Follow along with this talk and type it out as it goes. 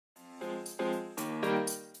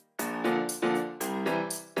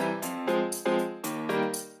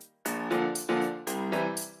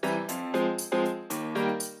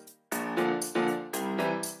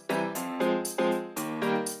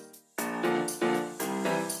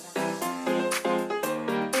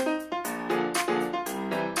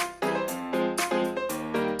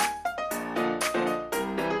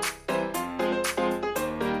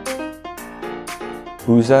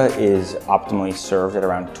Booza is optimally served at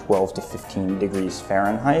around 12 to 15 degrees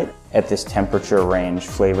Fahrenheit. At this temperature range,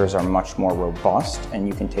 flavors are much more robust and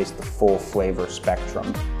you can taste the full flavor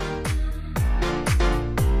spectrum.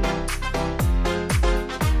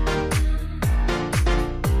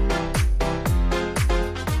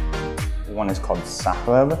 One is called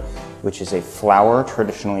sahleb, which is a flour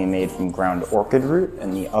traditionally made from ground orchid root,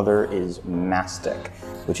 and the other is mastic,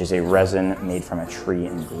 which is a resin made from a tree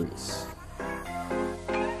in Greece.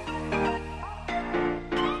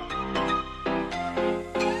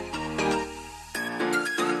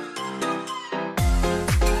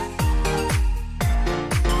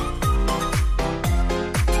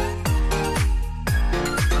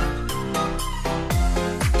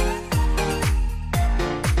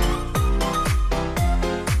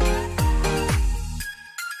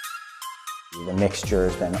 The mixture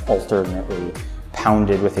is then alternately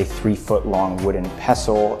pounded with a 3-foot-long wooden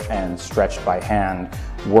pestle and stretched by hand,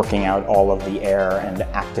 working out all of the air and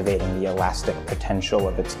activating the elastic potential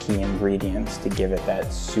of its key ingredients to give it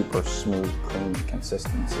that super smooth, creamy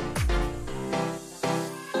consistency.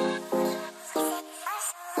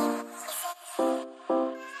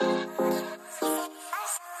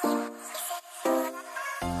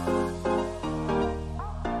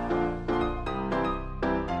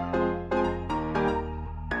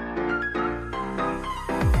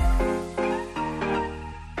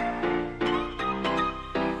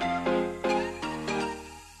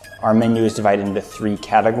 Our menu is divided into 3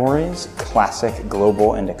 categories: classic,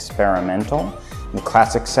 global, and experimental. In the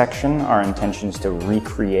classic section, our intention is to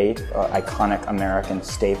recreate iconic American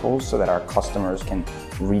staples so that our customers can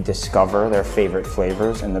rediscover their favorite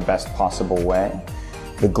flavors in the best possible way.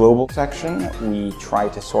 The global section, we try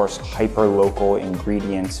to source hyper-local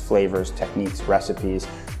ingredients, flavors, techniques, recipes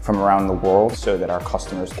from around the world so that our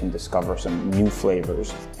customers can discover some new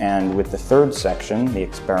flavors. And with the third section, the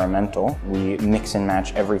experimental, we mix and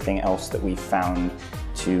match everything else that we found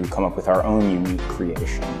to come up with our own unique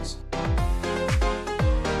creations.